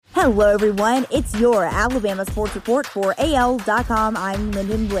Hello, everyone. It's your Alabama Sports Report for AL.com. I'm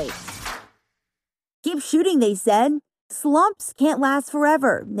Lyndon Blake. Keep shooting, they said. Slumps can't last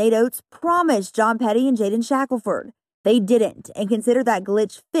forever. Nate Oates promised John Petty and Jaden Shackelford. They didn't, and consider that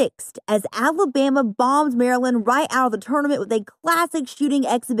glitch fixed as Alabama bombed Maryland right out of the tournament with a classic shooting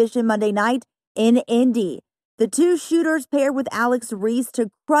exhibition Monday night in Indy. The two shooters paired with Alex Reese to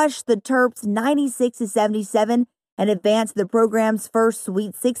crush the Terps 96-77 and advance the program's first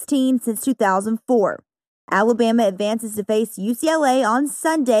Sweet 16 since 2004. Alabama advances to face UCLA on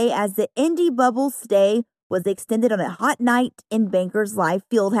Sunday as the Indy bubble stay was extended on a hot night in Bankers Life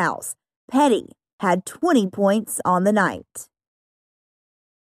Fieldhouse. Petty had 20 points on the night.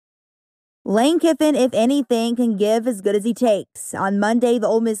 Lane Kiffin, if anything, can give as good as he takes. On Monday, the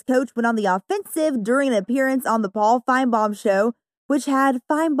Ole Miss coach went on the offensive during an appearance on the Paul Feinbaum show, which had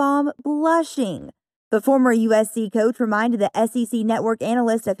Feinbaum blushing. The former USC coach reminded the SEC network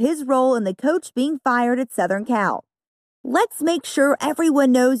analyst of his role in the coach being fired at Southern Cal. Let's make sure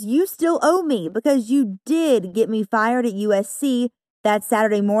everyone knows you still owe me because you did get me fired at USC that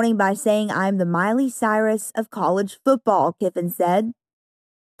Saturday morning by saying I'm the Miley Cyrus of college football, Kiffin said.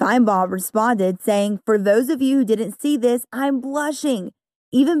 Feinbaum responded saying, for those of you who didn't see this, I'm blushing,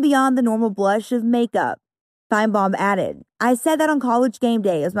 even beyond the normal blush of makeup. Feinbaum added, I said that on College Game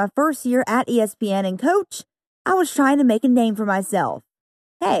Day. It was my first year at ESPN, and coach, I was trying to make a name for myself.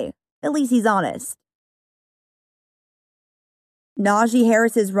 Hey, at least he's honest. Najee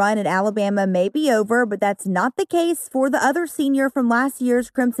Harris's run at Alabama may be over, but that's not the case for the other senior from last year's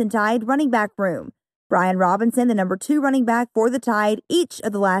Crimson Tide running back room. Brian Robinson, the number 2 running back for the Tide each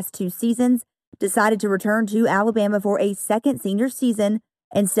of the last 2 seasons, decided to return to Alabama for a second senior season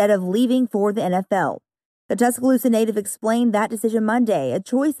instead of leaving for the NFL. The Tuscaloosa native explained that decision Monday, a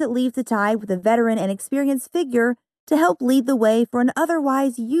choice that leaves the Tide with a veteran and experienced figure to help lead the way for an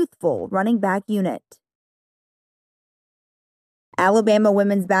otherwise youthful running back unit. Alabama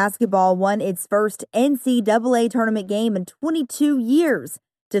women's basketball won its first NCAA tournament game in 22 years,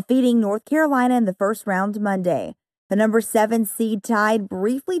 defeating North Carolina in the first round Monday. The number 7 seed Tide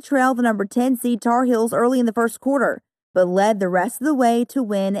briefly trailed the number 10 seed Tar Heels early in the first quarter, but led the rest of the way to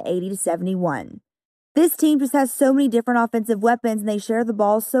win 80-71. This team just has so many different offensive weapons and they share the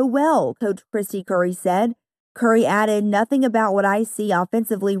ball so well, Coach Christy Curry said. Curry added, nothing about what I see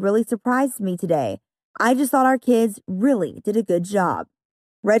offensively really surprised me today. I just thought our kids really did a good job.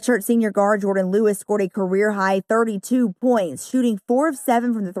 Redshirt senior guard Jordan Lewis scored a career-high 32 points, shooting 4 of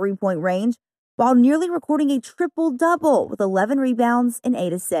 7 from the three-point range, while nearly recording a triple-double with 11 rebounds and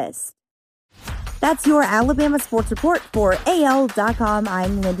 8 assists. That's your Alabama Sports Report for AL.com.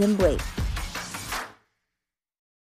 I'm Lyndon Blake.